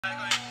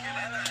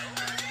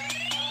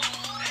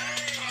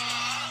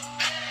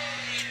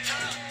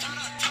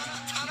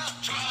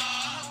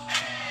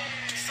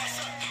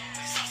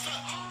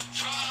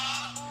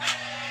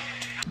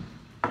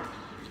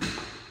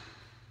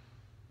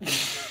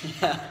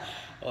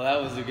Well,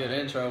 that was a good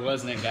intro,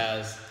 wasn't it,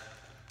 guys?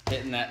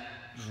 Hitting that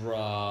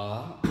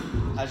draw.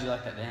 How'd you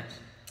like that dance?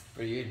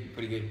 Pretty good,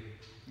 pretty good.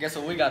 Guess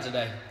what we got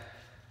today?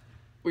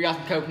 We got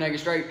some Copenhagen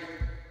Straight.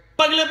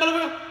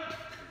 Alright.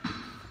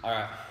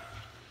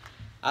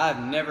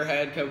 I've never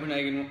had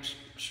Copenhagen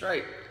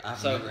Straight.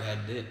 I've never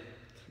had dip.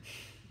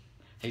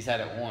 He's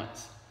had it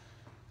once.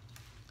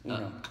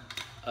 I'm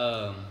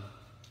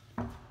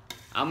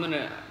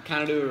gonna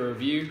kind of do a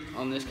review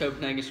on this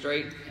Copenhagen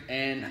Straight,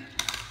 and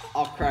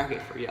I'll crack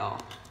it for y'all.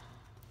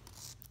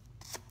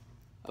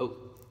 Oh,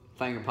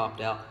 finger popped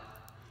out.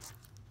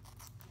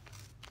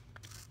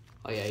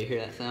 Oh yeah, you hear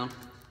that sound?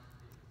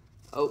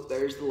 Oh,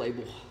 there's the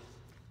label.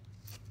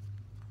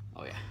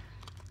 Oh yeah.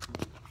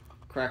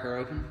 Cracker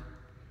open.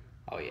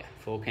 Oh yeah,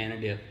 full can of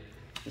dip.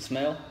 The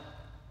smell?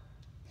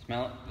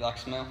 Smell it? You like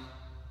the smell?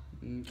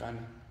 Kinda.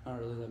 Not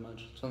really that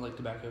much. Sounds like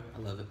tobacco. I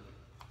love it.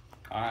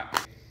 Alright.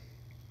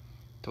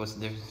 So what's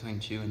the difference between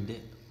chew and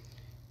dip?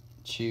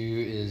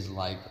 Chew is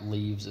like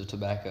leaves of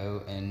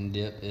tobacco, and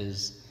dip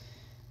is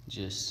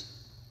just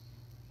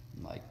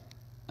like,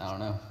 I don't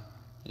know,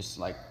 just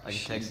like a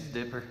Texas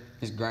dipper?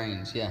 It's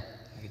grains, yeah.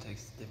 Like a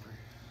Texas dipper.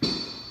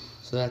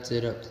 So that's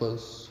it up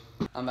close.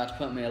 I'm about to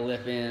put me a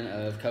lip in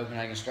of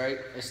Copenhagen Straight.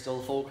 It's still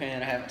a full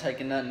can. I haven't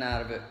taken nothing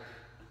out of it.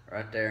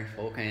 Right there,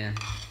 full can.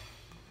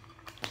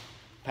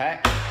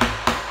 Pack.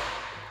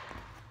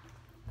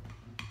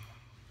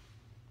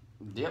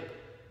 Dip.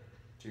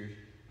 Cheers.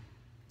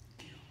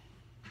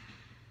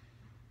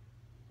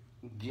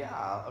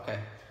 Yeah, okay.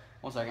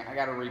 1 second, I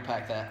gotta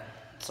repack that.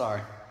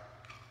 Sorry.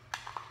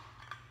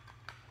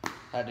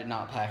 That did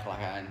not pack like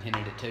I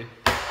intended it to.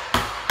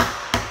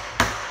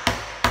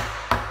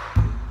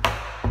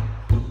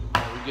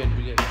 Oh, we good,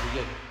 we good, we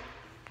good.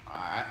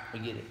 Alright, we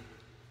get it.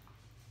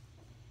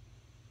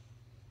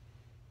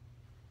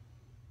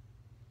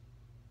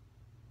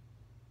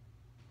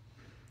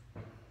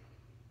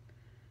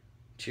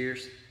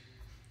 Cheers.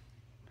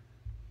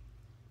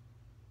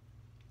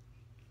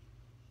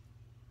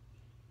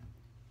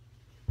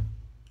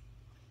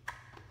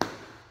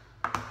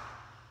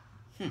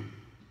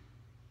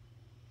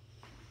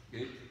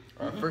 Good?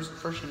 Our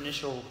first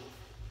initial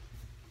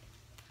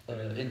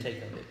intake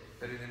of it.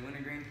 Better than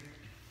wintergreen?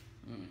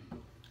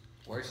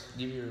 Worse?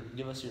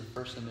 Give us your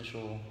first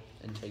initial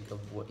intake of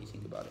what you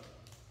think about it.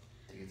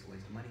 I think it's a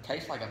waste of money.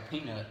 Tastes like a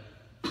peanut.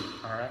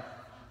 Alright.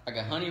 Like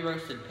a honey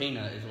roasted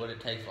peanut is what it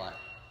tastes like.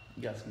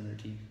 You got some in your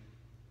teeth.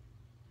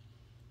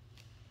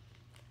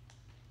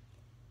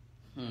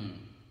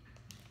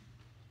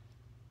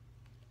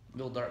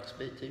 Real dark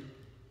spit too.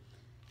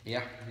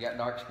 Yeah, you got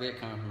dark spit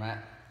coming from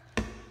that.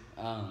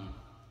 I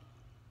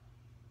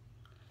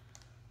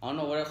don't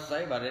know what else to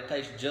say about it. It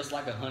tastes just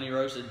like a honey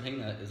roasted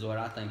peanut is what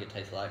I think it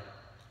tastes like.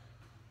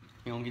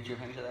 You want to get your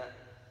hands to that?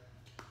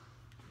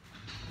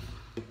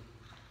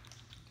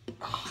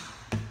 Oh,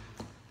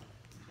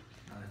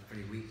 that's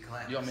pretty weak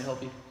clap. You want me to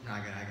help you? No, I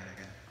got it.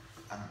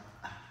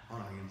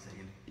 Hold on, give me a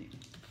second.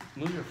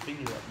 Move your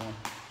finger up more.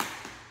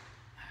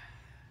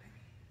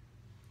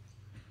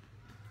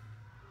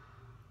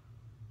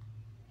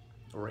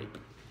 Rape.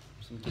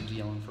 Some kids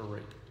yelling for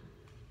rape.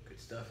 Good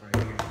stuff right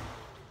here.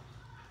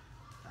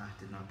 I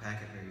did not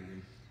pack it very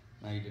good.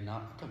 No, you did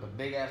not. I took a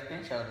big ass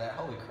pinch out of that.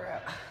 Holy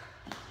crap.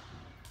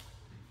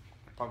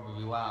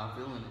 Probably why I'm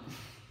feeling it.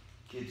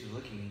 Kids are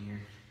looking in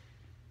here.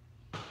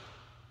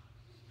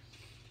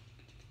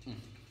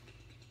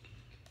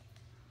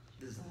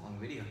 This is a long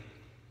video.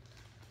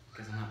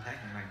 Because I'm not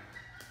packing right.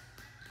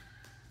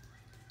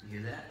 You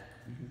hear that?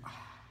 Clap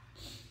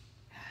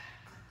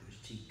those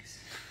cheeks.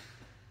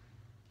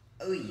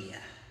 Oh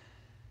yeah.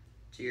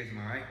 Cheers, am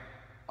I right?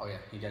 Oh yeah,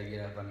 you gotta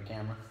get up on the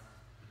camera.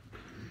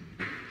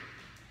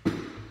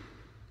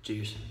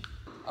 Cheers.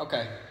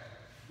 Okay.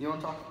 You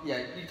wanna talk? Yeah,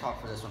 you talk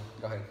for this one.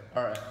 Go ahead.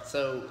 Alright,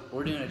 so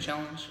we're doing a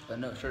challenge, a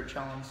no shirt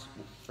challenge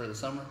for the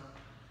summer.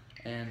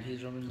 And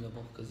he's rubbing his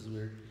nipple because it's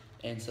weird.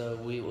 And so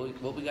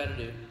what we gotta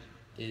do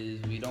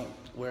is we don't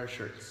wear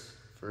shirts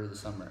for the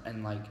summer.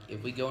 And like,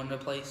 if we go into a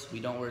place, we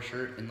don't wear a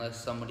shirt unless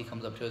somebody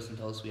comes up to us and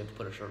tells us we have to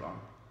put a shirt on.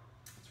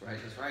 That's right,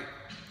 that's right.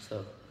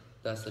 So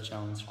that's the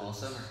challenge for All this,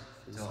 summer.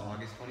 for this Until summer.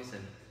 August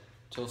 27th.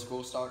 Till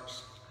school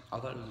starts. I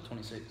thought it was the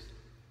 26th.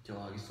 Till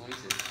August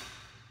 26th.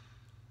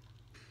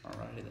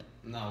 Alrighty then.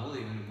 No, we'll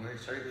even wear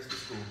shirtless to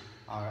school.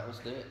 Alright, let's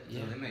do it.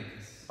 Until they make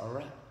us.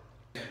 Alright.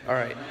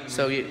 Alright,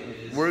 so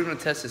we're going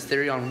to test his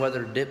theory on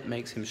whether dip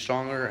makes him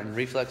stronger and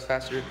reflex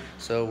faster.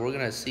 So we're going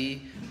to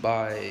see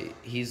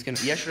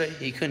yesterday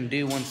he couldn't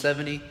do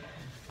 170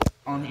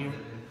 on here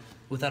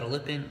without a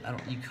lip in.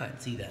 You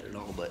can't see that at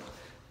all, but,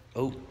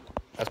 oh,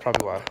 that's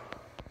probably why.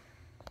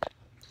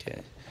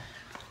 Okay.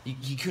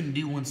 He couldn't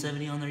do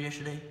 170 on there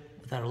yesterday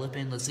without a lip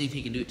in. Let's see if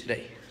he can do it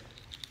today.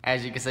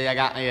 As you can see, I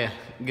got me a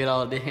good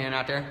old dip hand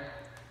out there.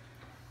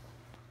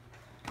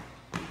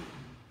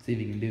 See if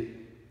he can do it.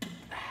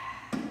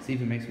 See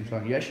if it makes him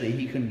strong. Yesterday,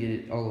 he couldn't get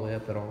it all the way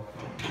up at all.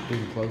 It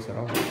wasn't close at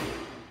all.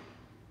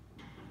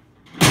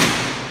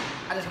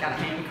 I just got a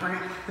hand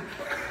cramp.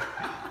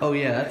 Oh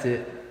yeah, that's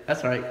it.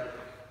 That's right.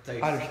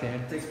 Takes, I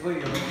understand. Takes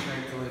plenty of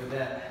strength to lift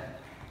that.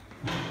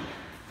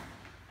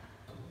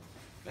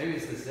 Maybe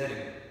it's the setting.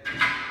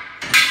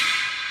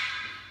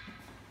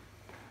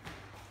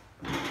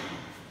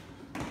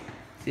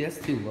 See, that's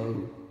too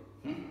low.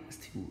 That's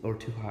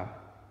too high.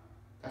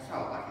 That's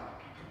how I like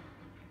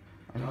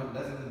it. No,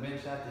 doesn't the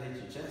bench have to hit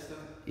your chest though?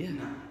 Yeah.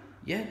 No.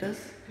 Yeah, it does.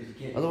 'Cause you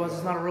can't. Otherwise,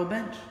 it's not a real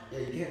bench. Yeah,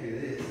 you can't do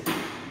this.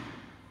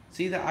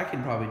 See, that I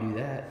can probably do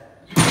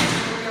that. You did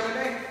it the other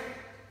day?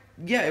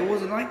 Yeah, it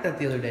wasn't like that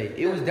the other day.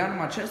 It was down to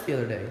my chest the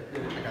other day.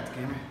 I got the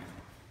camera.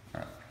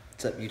 Alright.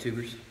 What's up,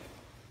 YouTubers?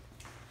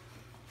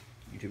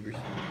 YouTubers.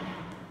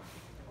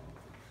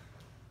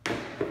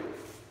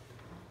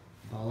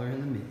 Baller in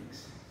the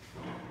mix.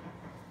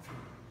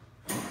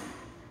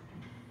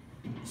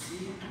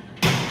 See,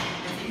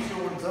 if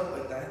easier one's up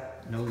like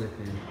that. No lip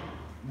in.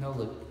 No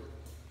lip.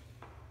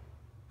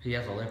 He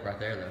has a lip right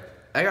there, though.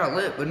 I got a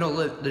lip, but no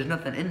lip. There's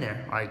nothing in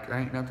there. Like, there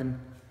ain't nothing.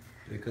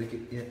 Do we click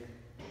it yet?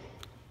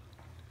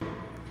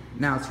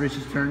 Now it's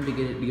Richie's turn to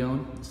get it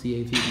going. See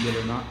if he can get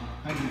it or not.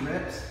 100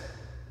 reps.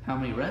 How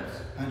many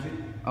reps? 100.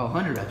 Oh,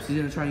 100 reps. He's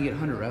gonna try and get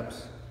 100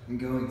 reps. I'm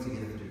going to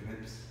get 100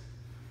 reps.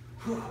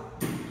 Oh.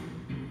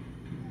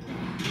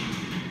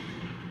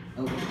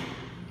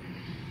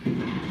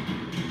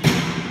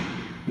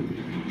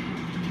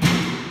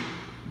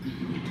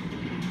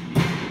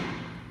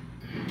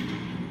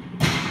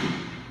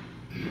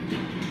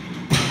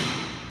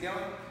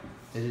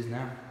 It is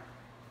now.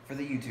 For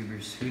the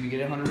YouTubers. You gonna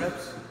get 100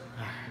 reps?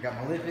 I got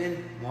my lip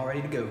in. I'm all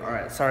ready to go. All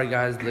right. Sorry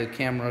guys, the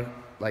camera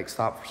like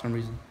stopped for some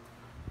reason.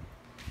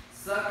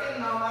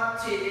 Sucking on my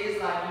titties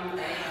like you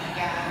ain't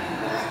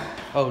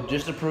got. Oh,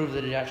 just to prove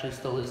that it actually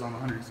still is on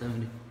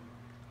 170.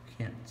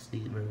 Can't see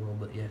it very well,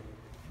 but yeah.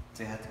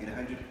 So you have to get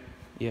 100.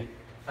 Yeah.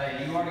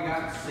 Hey, you already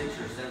got 6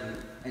 or 7,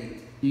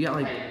 8. You got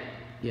like, 8.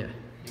 yeah.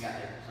 You got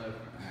 8. So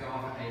let's go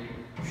off at 8.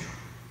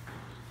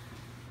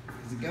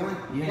 Is it going?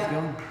 Yeah, it's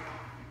going.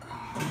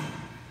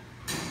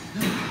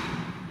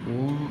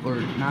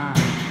 9,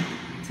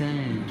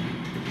 10,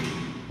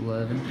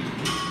 11,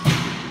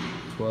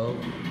 12,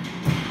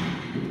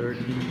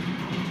 13,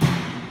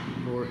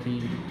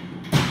 14,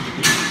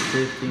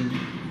 15,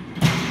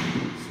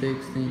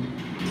 16,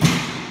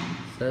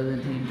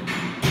 17,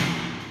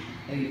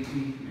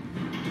 18,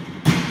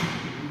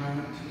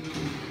 19,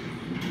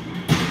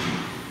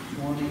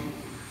 20,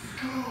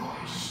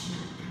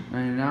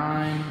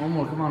 99. One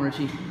more, come on,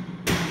 Richie.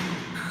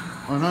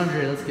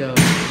 100, let's go.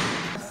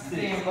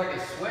 Seems like a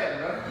sweat,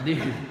 bro.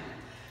 Dude,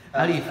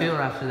 how do you feel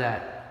after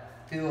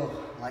that? Feel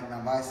like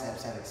my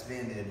biceps have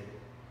expanded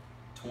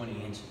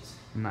 20 inches.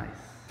 Nice.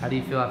 How do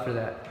you feel after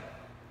that?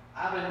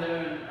 I've been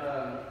doing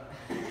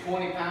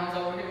 20 pounds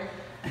over here.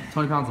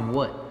 20 pounds of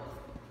what?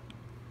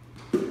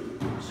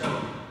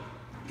 So,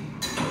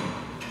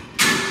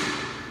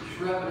 just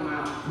rubbing them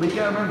out. But you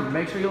gotta remember,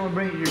 make sure you don't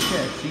bring it to your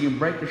chest so you can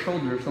break the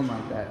shoulder or something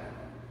like that.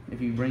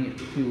 If you bring it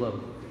too low.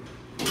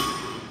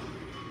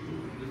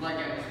 Just like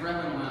that, just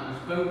rubbing them out.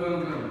 Just boom,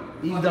 boom, boom.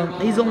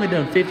 He's only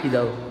done 50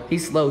 though.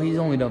 He's slow, he's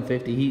only done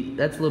 50.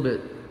 That's a little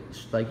bit,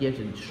 like you have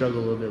to struggle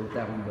a little bit with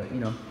that one, but you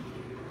know.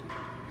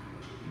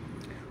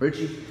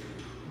 Richie,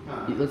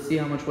 let's see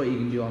how much weight you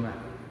can do on that.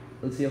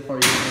 Let's see how far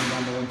you can go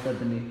down to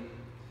 170.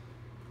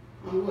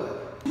 On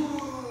what?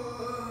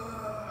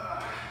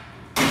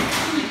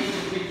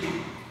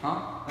 Huh?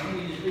 I think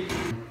you just beat you.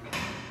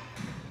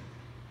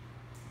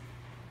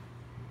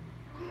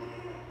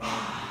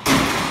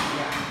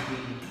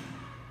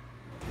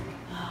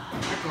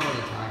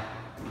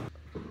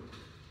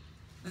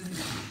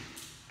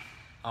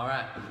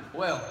 Alright,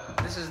 well,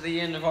 this is the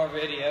end of our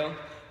video.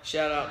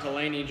 Shout out to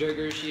Lainey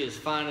Jigger, she is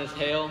fine as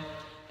hell.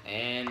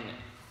 And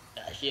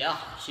yeah,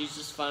 she's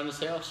just fine as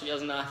hell. She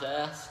has a nice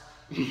ass.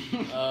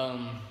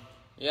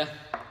 Yeah,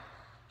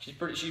 she's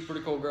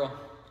pretty cool girl.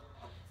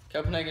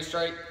 Copenhagen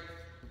Straight,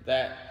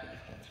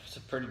 that's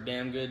a pretty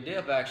damn good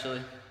dip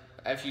actually.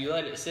 After you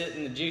let it sit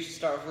and the juices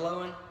start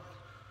flowing,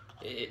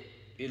 it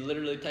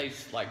literally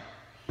tastes like,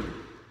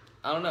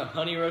 I don't know,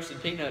 honey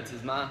roasted peanuts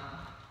is my,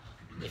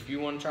 if you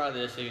want to try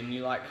this and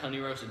you like honey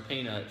roasted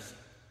peanuts,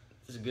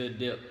 it's a good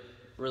dip,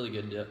 really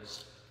good dip.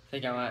 I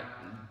think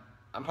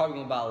I'm probably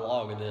gonna buy a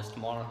log of this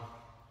tomorrow.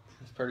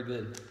 It's pretty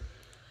good.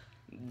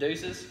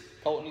 Deuces,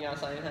 Colton, you gotta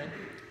say anything?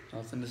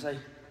 Nothing to say.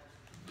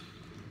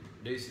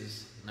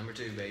 Deuces, number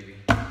 2, baby.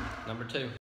 Number 2.